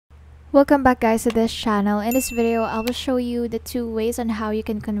Welcome back guys to this channel. In this video, I will show you the two ways on how you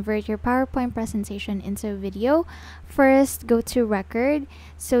can convert your PowerPoint presentation into a video. First, go to record.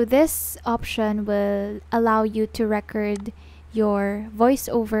 So this option will allow you to record your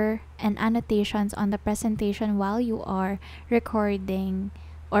voiceover and annotations on the presentation while you are recording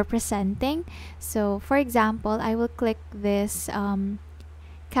or presenting. So for example, I will click this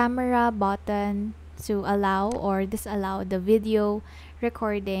camera button to allow or disallow the video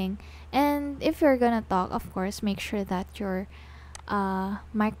recording. And if you're gonna talk, of course, make sure that your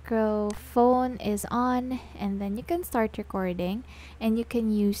microphone is on, and then you can start recording. And you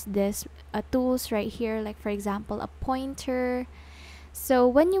can use this tools right here, like for example a pointer. So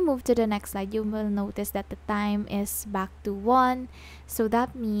when you move to the next slide, you will notice that the time is back to 1. So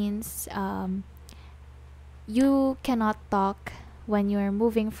that means you cannot talk when you're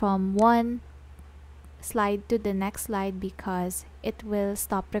moving from one slide to the next slide, because it will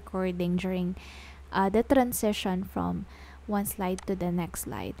stop recording during the transition from one slide to the next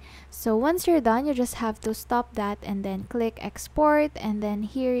slide. So once you're done, you just have to stop that and then click export, and then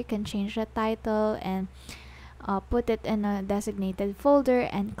here you can change the title and put it in a designated folder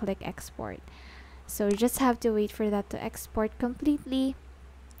and click export. So you just have to wait for that to export completely.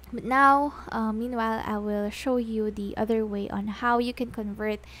 But now, meanwhile, I will show you the other way on how you can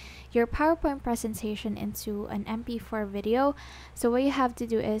convert your PowerPoint presentation into an MP4 video. So what you have to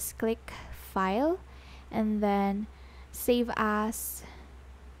do is click File, and then Save As,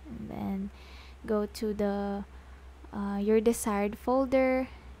 and then go to the your desired folder,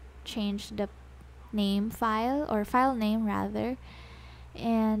 change the name file, or file name rather,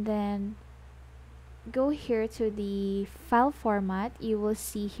 and then go here to the file format. You will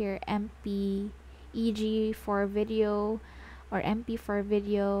see here MPEG4 video or MP4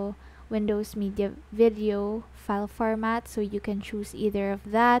 video, Windows Media Video file format. So you can choose either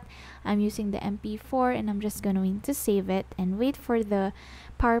of that. I'm using the MP4, and I'm just going to save it and wait for the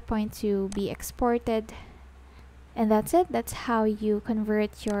PowerPoint to be exported. And that's it. That's how you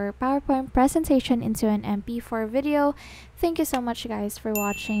convert your PowerPoint presentation into an MP4 video. Thank you so much guys for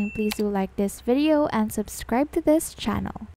watching. Please do like this video and subscribe to this channel.